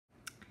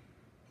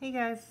Hey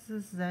guys,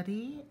 this is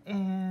Zeddy,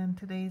 and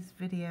today's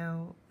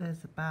video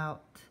is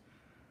about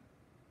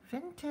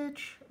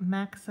vintage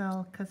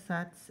Maxell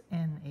cassettes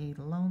in a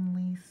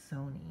lonely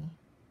Sony.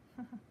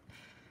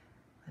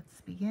 Let's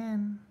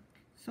begin.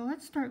 So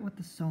let's start with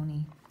the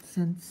Sony,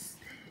 since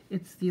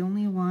it's the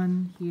only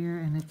one here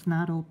and it's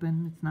not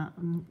open, it's not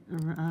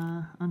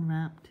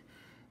unwrapped,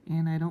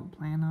 and I don't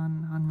plan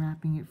on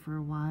unwrapping it for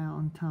a while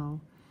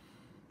until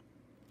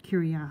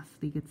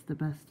curiosity gets the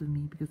best of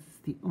me, because it's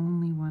the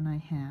only one I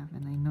have,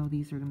 and I know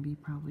these are going to be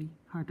probably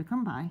hard to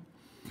come by.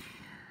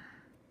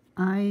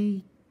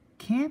 I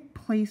can't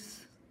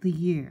place the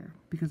year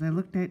because I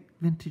looked at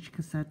vintage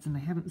cassettes and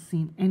I haven't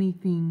seen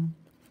anything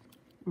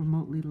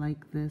remotely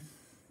like this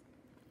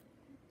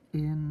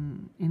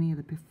in any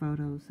of the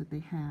photos that they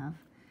have.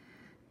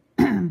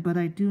 But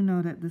I do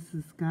know that this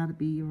has got to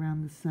be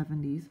around the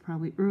 70s,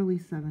 probably early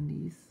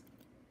 70s.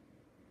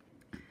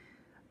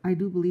 I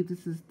do believe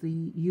this is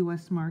the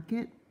US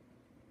market,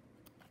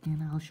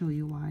 and I'll show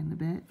you why in a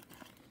bit.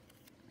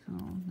 So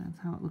that's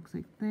how it looks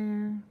like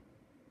there.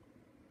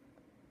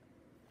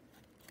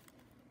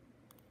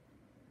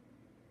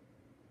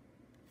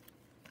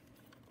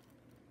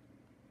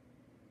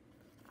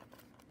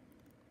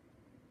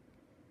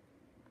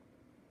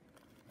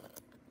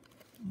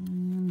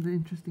 And the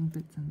interesting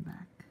bits in the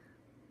back.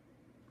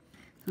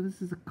 So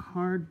this is a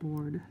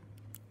cardboard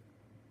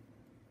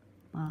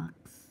box.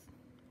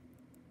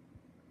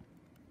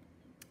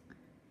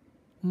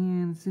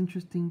 And it's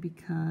interesting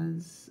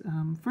because,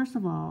 first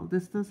of all,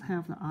 this does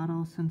have the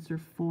auto sensor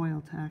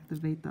foil to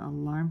activate the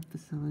alarm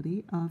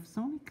facility of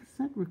Sony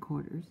cassette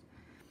recorders.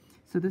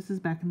 So this is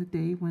back in the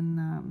day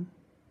when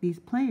these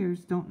players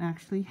don't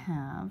actually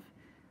have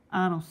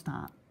auto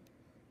stop.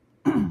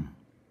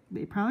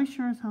 They probably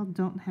sure as hell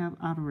don't have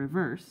auto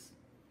reverse.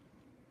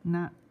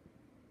 Not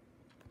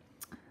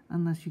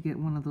unless you get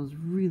one of those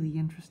really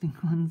interesting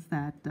ones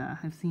that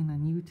I've seen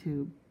on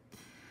YouTube.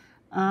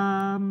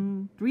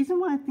 The reason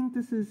why I think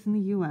this is in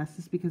the US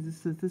is because it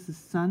says this is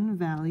Sun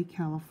Valley,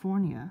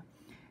 California,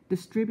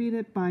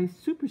 distributed by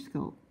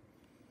Superscope.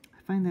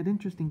 I find that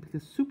interesting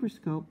because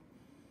Superscope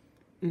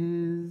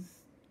is,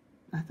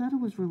 I thought it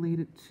was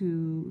related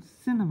to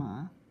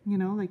cinema, you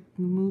know, like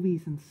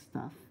movies and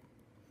stuff.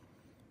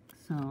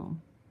 So,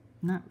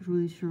 not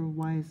really sure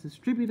why it's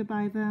distributed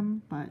by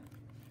them, but,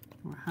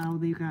 or how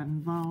they got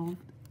involved.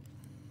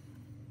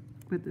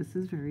 But this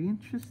is very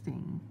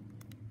interesting.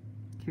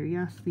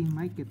 Curiosity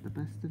might get the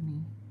best of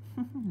me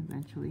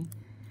eventually.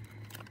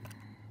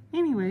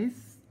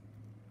 Anyways,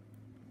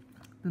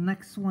 the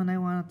next one I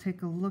want to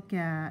take a look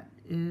at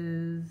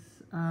is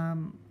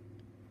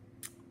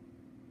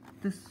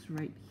this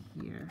right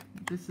here.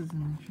 This is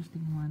an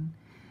interesting one.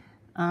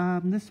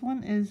 This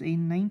one is a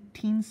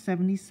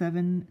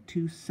 1977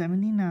 to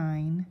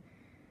 79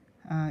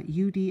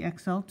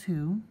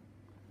 UDXLII.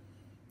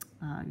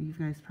 You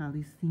guys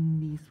probably seen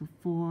these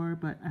before,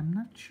 but I'm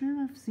not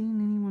sure I've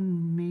seen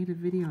anyone made a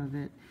video of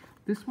it.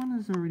 This one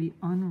is already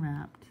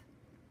unwrapped.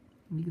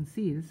 You can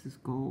see this is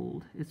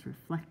gold. It's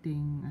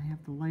reflecting. I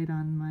have the light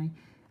on my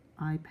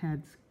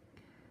iPad's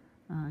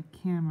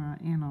camera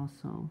and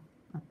also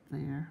up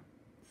there,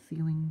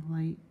 ceiling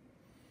light.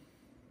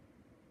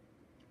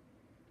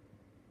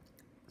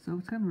 So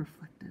it's kind of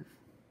reflective.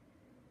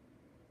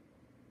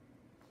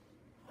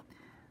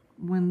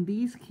 When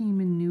these came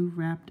in new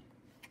wrapped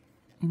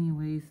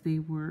anyways, they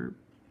were,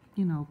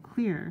 you know,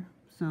 clear,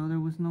 so there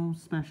was no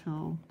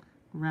special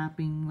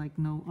wrapping, like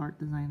no art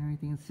design or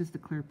anything. It's just a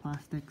clear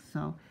plastic.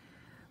 So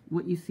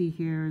what you see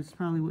here is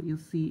probably what you'll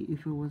see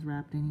if it was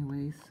wrapped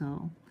anyways.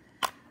 So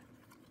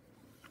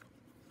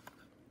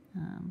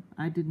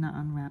I did not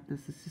unwrap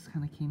this. This just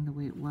kind of came the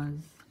way it was.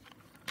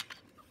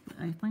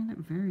 But I find it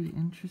very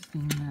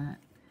interesting that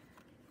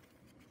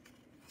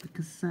the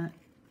cassette,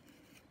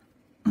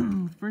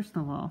 first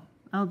of all,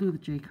 I'll do the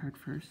J card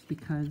first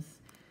because,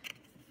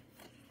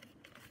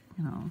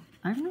 you know,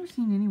 I've never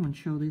seen anyone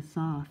show this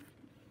off.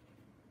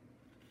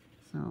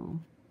 So,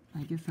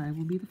 I guess I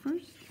will be the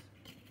first.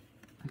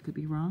 I could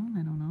be wrong,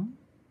 I don't know.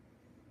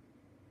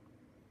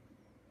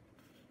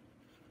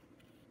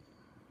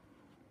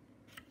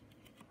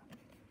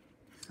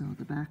 So,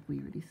 the back we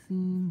already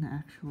seen, the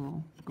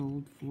actual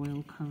gold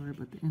foil cover,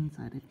 but the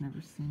inside I've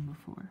never seen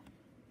before.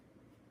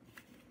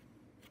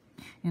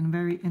 And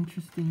very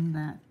interesting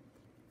that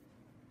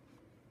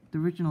the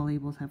original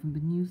labels haven't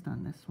been used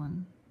on this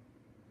one.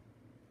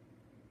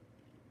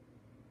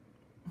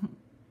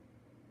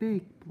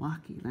 Big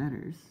blocky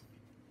letters,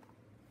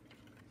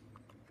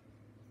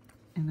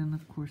 and then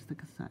of course the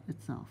cassette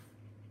itself.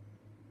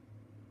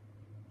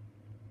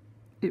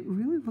 It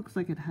really looks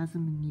like it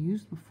hasn't been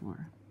used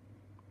before.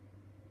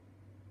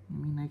 I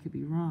mean, I could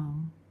be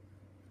wrong.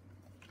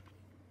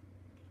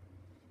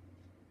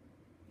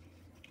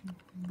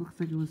 Looks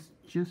like it was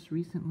just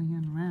recently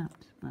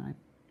unwrapped, but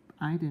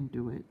I didn't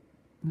do it,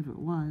 if it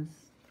was.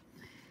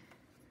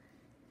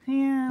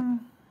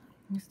 And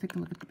let's take a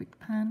look at the big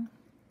pen.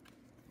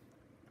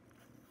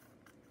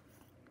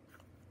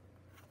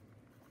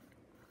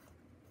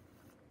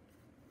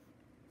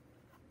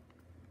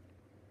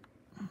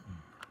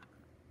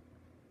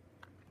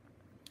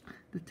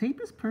 The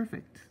tape is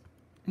perfect.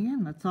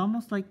 Again, that's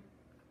almost like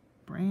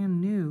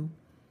brand new.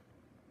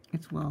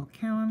 It's well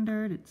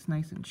calendared, it's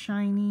nice and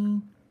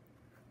shiny.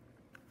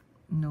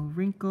 No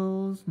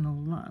wrinkles,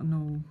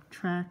 no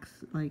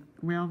tracks like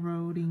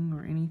railroading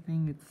or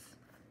anything. It's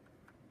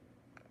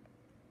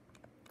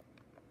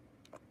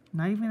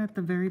not even at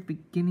the very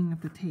beginning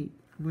of the tape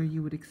where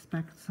you would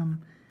expect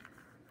some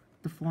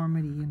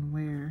deformity and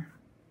wear.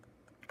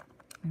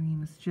 I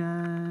mean, it's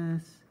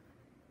just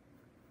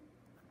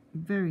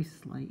very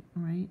slight,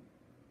 right?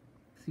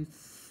 See, it's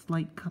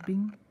slight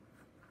cupping,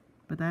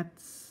 but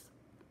that's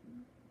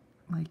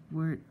like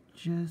where it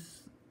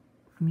just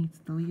meets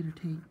the leader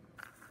tape.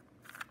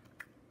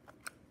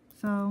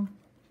 So,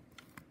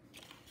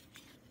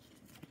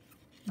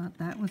 thought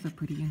that was a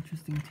pretty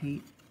interesting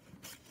tape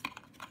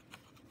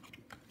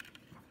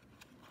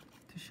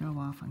to show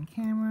off on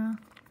camera.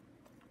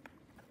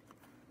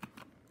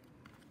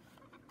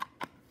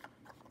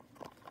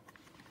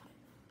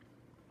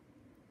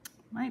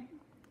 Might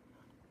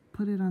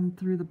put it on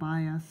through the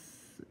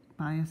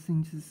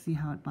biasing to see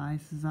how it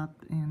biases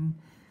up in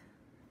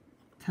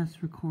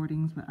test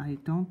recordings, but I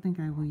don't think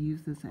I will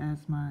use this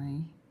as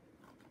my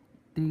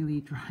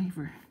daily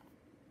driver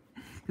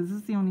because this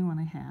is the only one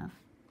I have.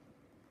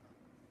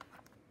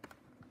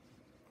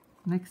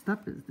 Next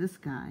up is this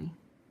guy.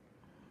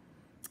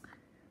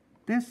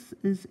 This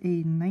is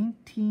a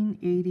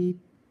 1980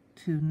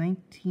 to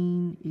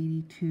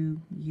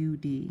 1982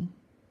 UD.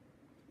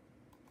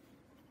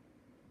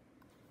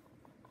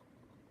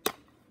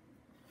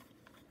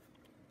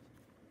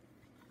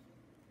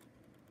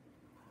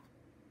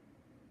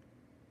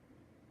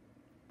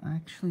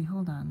 Actually,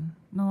 hold on.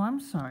 No, I'm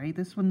sorry.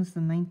 This one is the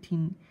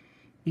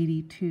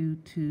 1982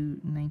 to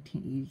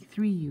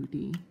 1983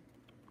 UD.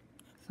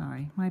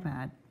 Sorry, my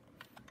bad.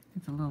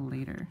 It's a little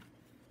later.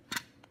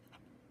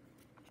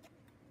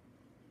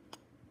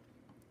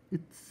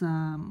 It's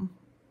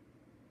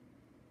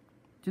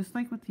just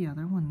like with the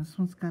other one. This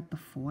one's got the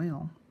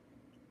foil,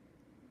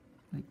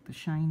 like the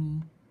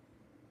shiny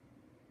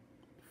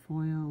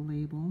foil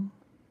label.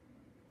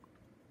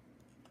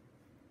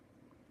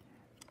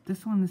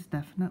 This one is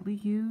definitely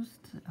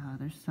used.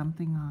 There's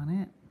something on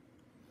it,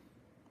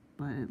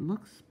 but it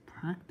looks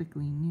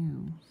practically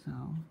new,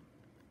 so.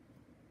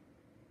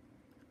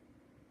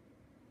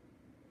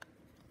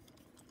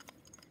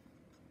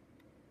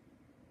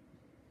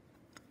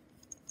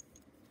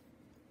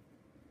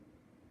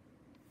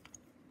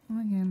 Well,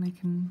 again, I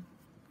can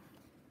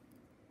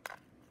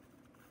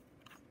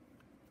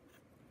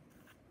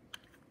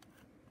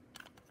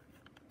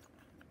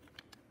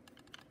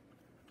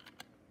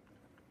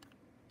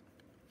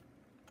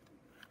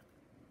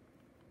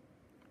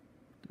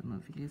don't know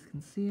if you guys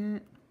can see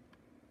it.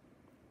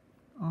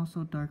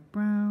 Also dark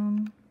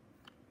brown,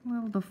 a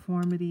little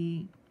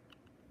deformity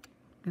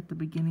at the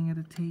beginning of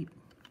the tape.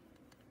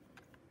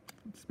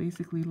 It's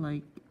basically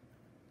like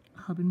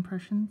hub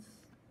impressions.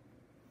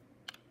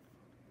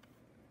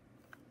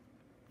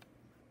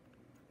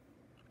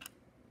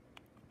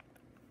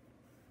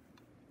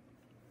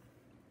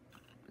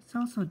 It's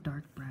also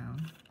dark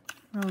brown,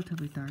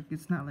 relatively dark.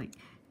 It's not like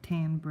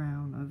tan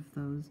brown of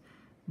those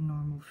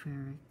normal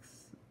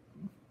ferrics.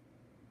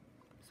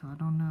 So I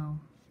don't know.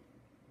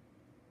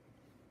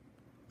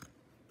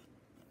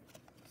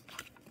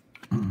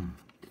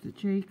 The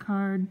J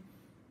card.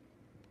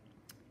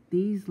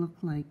 These look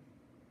like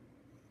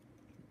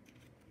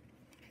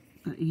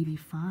the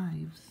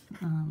 85s,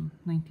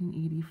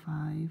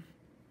 1985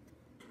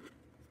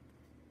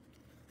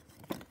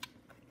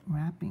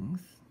 wrappings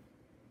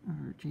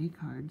or J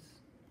cards.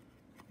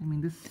 I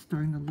mean, this is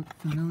starting to look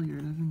familiar,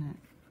 doesn't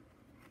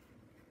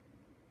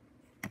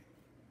it?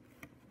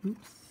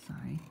 Oops,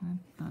 sorry. I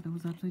thought it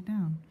was upside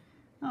down.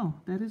 Oh,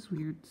 that is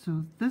weird.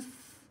 So this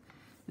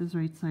is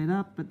right side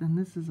up, but then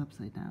this is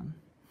upside down.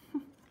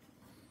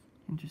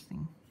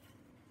 Interesting.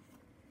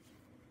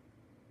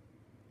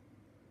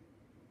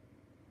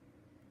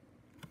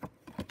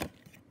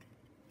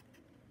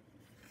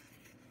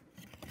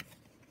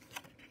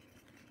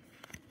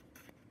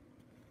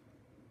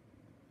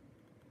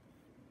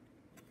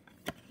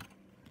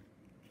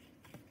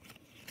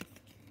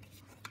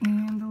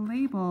 And the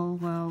label,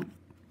 well,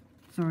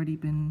 it's already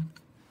been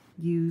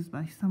used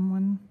by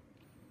someone.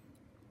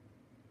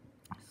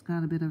 It's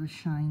got a bit of a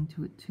shine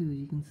to it too, as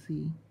you can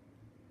see.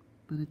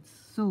 But it's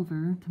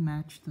silver to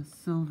match the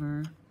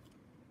silver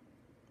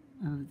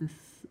of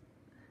this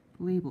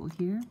label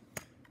here.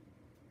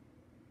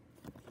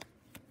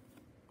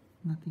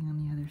 Nothing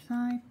on the other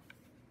side.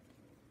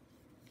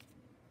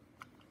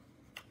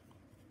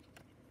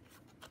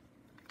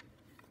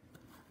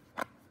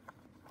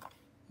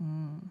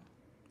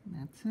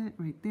 That's it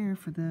right there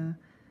for the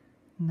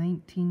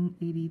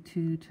 1982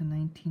 to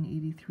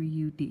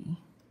 1983 UD.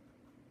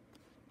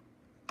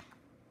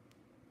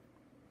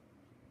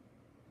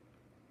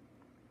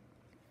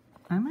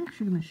 I'm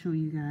actually going to show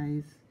you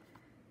guys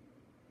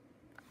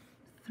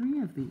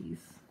 3 of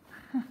these.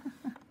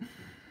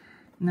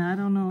 Now, I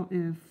don't know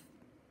if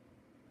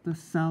the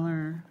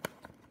seller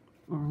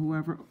or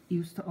whoever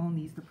used to own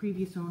these, the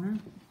previous owner,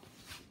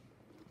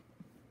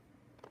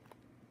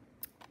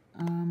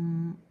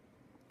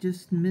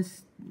 just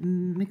mixed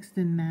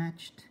and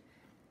matched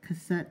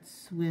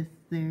cassettes with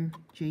their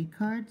J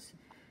cards.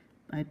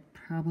 I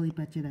probably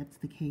bet you that's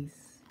the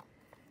case.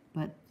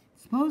 But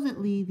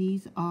supposedly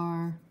these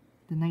are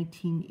the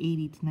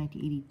 1980 to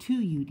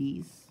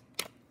 1982 UDs.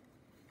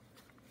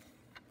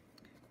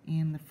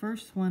 And the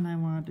first one I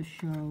wanted to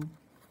show,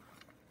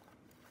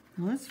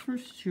 well, let's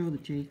first show the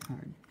J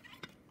card,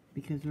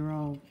 because they're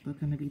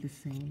going to be the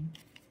same.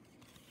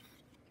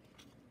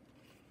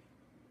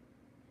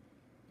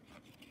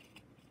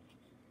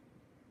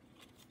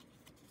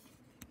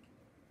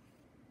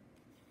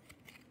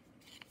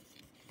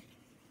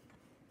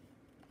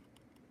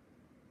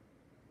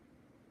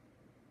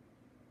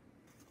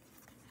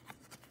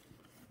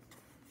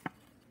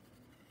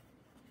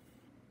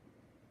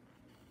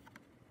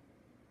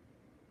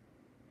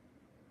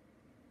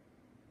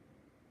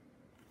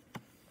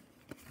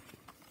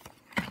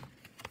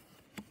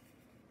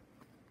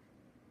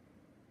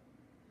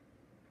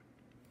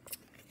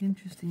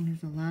 Interesting,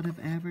 there's a lot of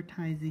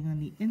advertising on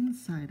the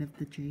inside of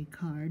the J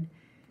card,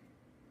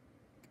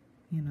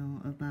 you know,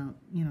 about,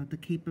 you know, the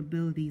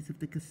capabilities of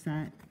the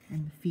cassette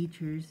and the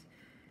features.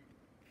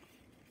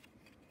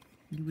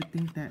 You would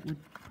think that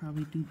would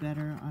probably do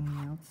better on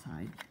the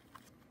outside,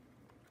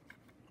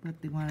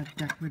 but they want a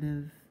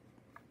decorative,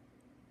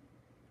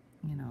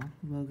 you know,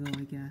 logo,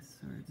 I guess,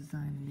 or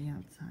design on the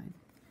outside.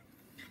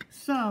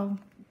 So,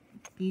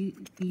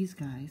 these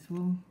guys,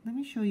 well, let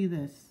me show you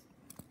this.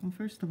 Well,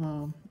 first of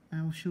all,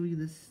 I'll show you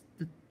this,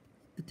 the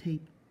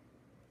tape,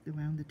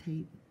 around the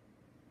tape.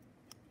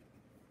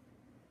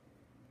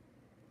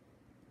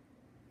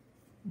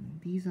 And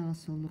these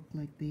also look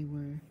like they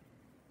were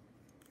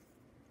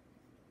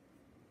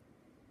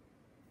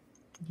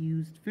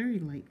used very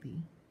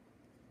lightly.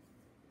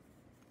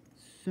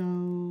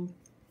 So,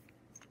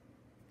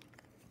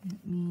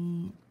 let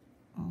me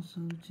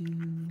also do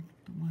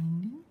the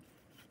winding.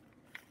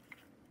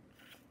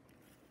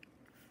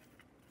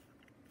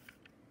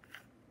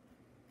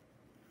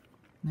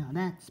 Now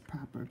that's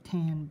proper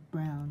tan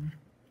brown.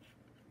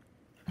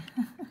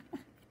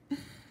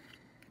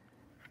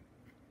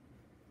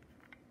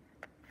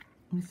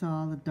 We saw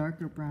all the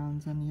darker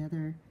browns on the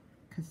other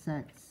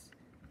cassettes.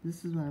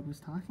 This is what I was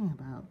talking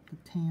about, the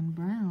tan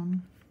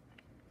brown.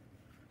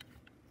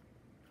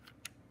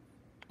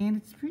 And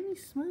it's pretty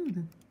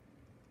smooth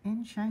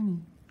and shiny.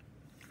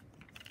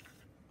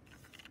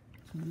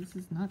 So this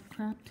is not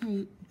crap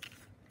tape.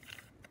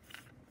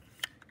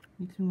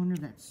 Makes me wonder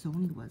if that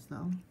Sony was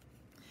though.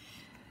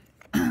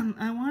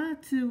 I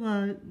wanted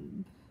to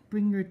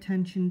bring your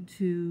attention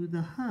to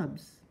the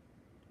hubs.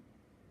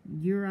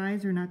 Your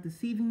eyes are not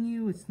deceiving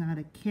you. It's not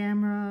a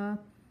camera,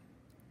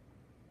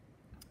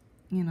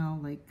 you know,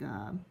 like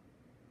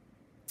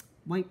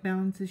white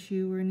balance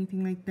issue or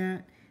anything like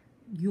that.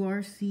 You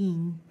are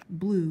seeing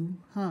blue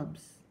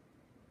hubs.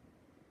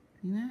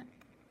 See that?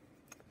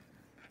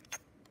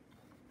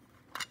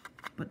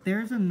 But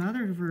there's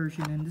another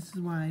version, and this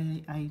is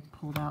why I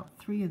pulled out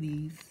 3 of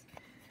these.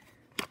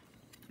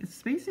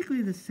 It's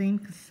basically the same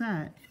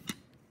cassette,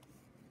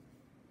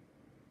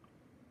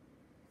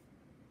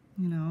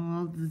 you know,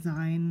 all the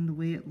design, the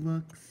way it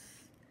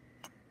looks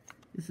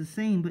is the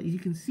same, but you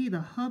can see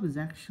the hub is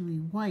actually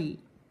white.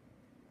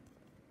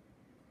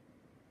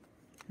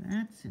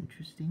 That's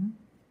interesting.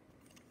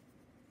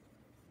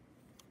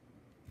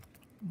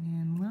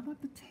 And what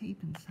about the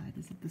tape inside?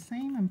 Is it the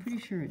same? I'm pretty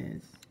sure it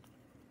is.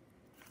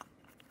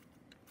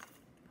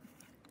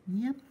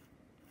 Yep.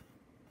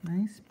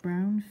 Nice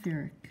brown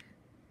ferric.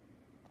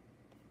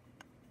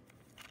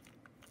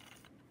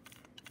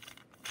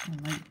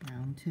 A light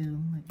brown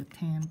too, like a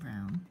tan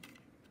brown.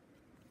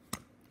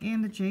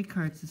 And the J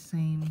card's the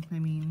same. I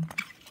mean,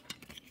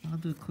 I'll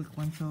do a quick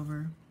once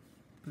over,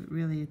 but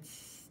really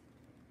it's,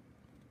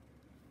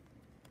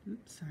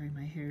 oops, sorry,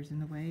 my hair's in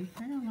the way.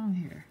 I got long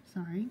hair,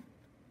 sorry.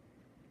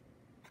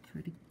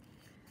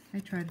 I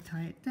try to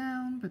tie it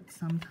down, but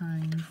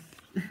sometimes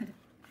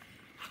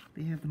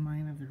they have the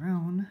mind of their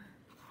own.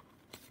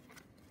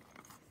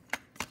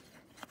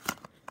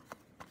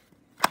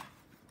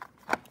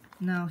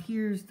 Now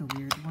here's the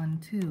weird one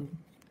too.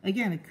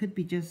 Again, it could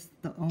be just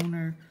the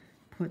owner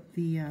put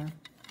the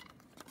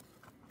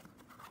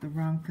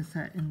wrong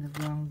cassette in the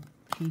wrong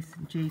case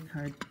and J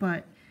card,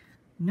 but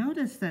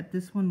notice that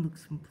this one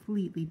looks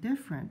completely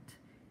different.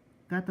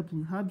 Got the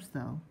blue hubs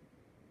though.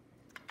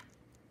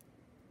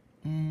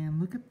 And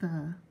look at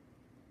that.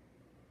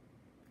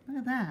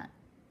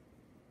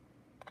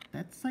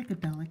 That's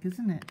psychedelic,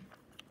 isn't it?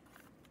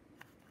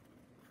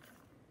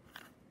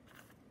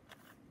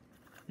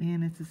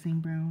 And it's the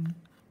same brown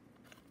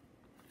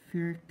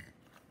ferric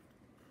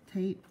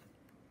tape.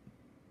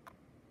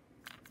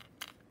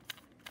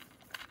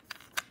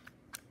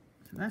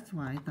 So that's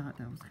why I thought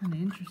that was kind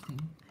of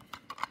interesting.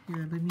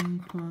 Here, let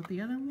me pull out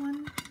the other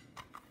one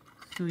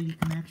so you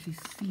can actually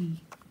see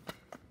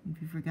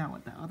if you forgot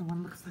what that other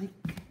one looks like.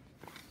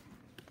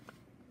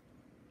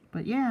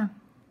 But yeah,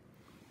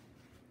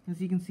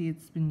 as you can see,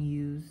 it's been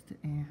used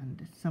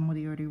and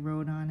somebody already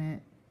wrote on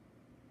it.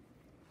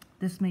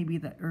 This may be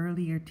the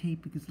earlier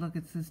tape because look,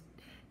 it says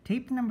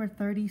Tape number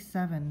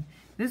 37.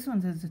 This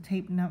one says a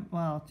tape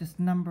well, just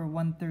number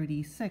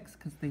 136,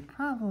 because they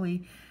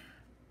probably,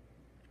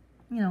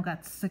 you know,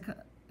 got sick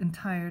and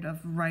tired of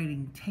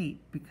writing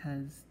tape,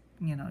 because,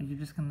 you know, you're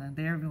just gonna,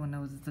 everyone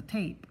knows it's a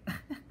tape.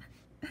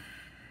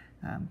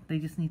 They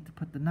just need to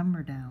put the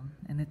number down,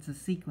 and it's a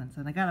sequence.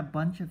 And I got a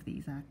bunch of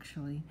these,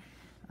 actually.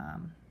 I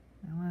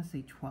want to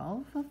say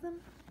 12 of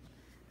them.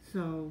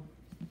 So,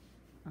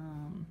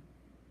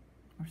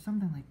 or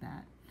something like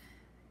that.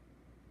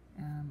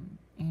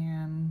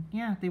 And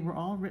yeah, they were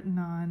all written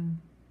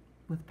on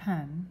with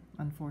pen,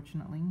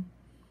 unfortunately.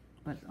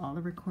 But all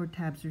the record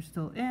tabs are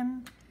still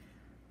in.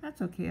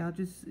 That's okay. I'll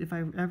just, if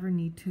I ever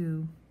need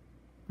to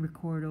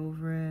record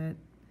over it,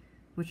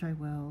 which I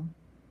will,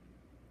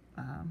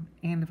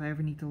 and if I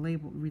ever need to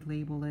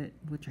relabel it,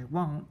 which I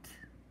won't,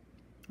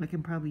 I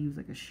can probably use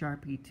like a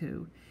Sharpie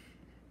to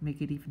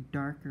make it even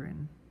darker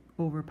and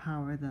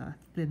overpower the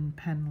thin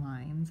pen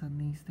lines on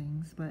these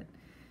things. But,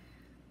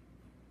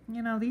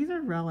 you know, these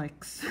are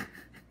relics,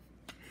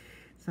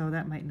 so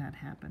that might not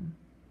happen.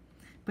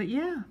 But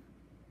yeah,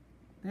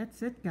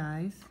 that's it,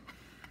 guys.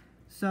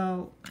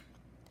 So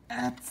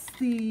that's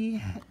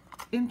the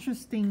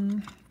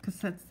interesting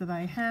cassettes that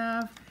I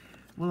have.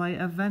 Will I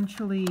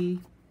eventually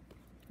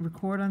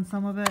record on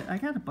some of it? I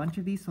got a bunch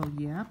of these, so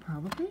yeah,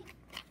 probably.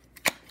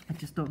 I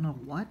just don't know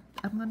what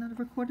I'm going to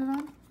record it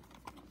on,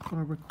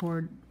 or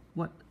record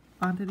what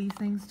onto these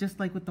things, just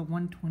like with the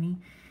 120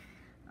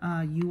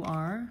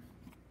 UR.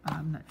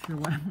 I'm not sure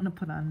what I'm going to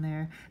put on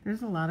there.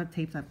 There's a lot of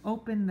tapes I've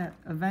opened that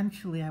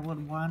eventually I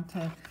would want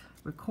to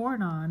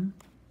record on,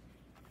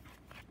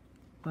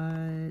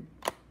 but,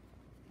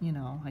 you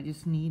know, I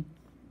just need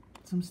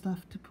some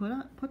stuff to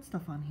put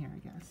stuff on here, I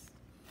guess.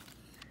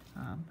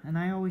 And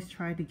I always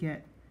try to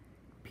get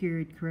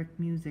period correct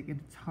music, and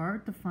it's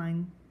hard to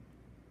find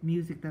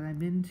music that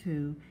I'm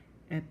into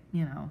at,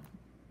 you know,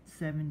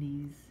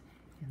 70s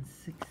and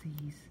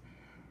 60s,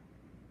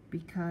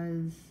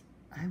 because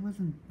I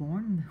wasn't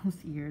born in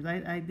those years.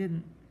 I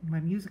didn't, my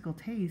musical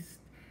taste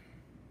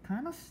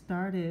kind of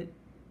started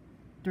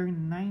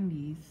during the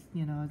 90s,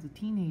 you know, as a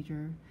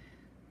teenager,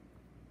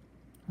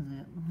 as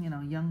a, you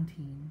know, young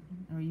teen,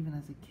 or even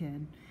as a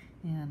kid.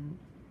 And,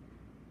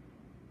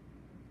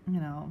 you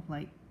know,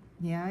 like,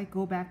 yeah, I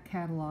go back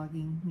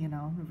cataloging, you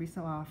know, every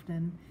so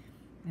often,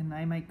 and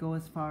I might go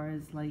as far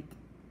as, like,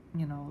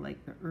 you know,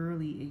 like the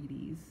early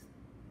 80s,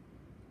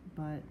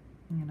 but,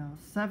 you know,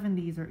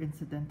 70s are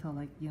incidental,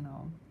 like, you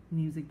know,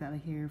 music that I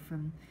hear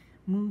from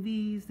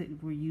movies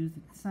that were used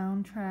in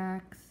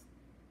soundtracks,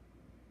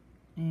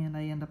 and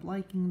I end up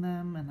liking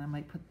them, and I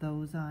might put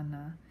those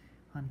on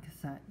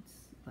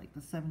cassettes, like the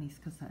 70s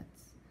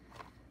cassettes.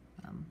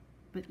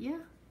 But yeah,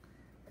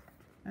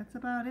 that's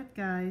about it,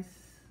 guys.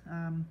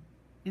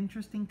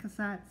 Interesting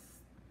cassettes.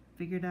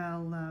 Figured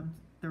they're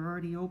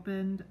already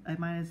opened. I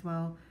might as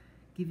well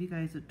give you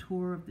guys a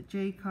tour of the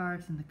J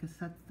cards and the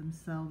cassettes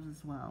themselves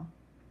as well.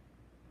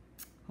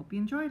 Hope you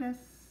enjoyed us.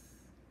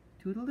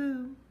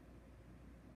 Toodaloo.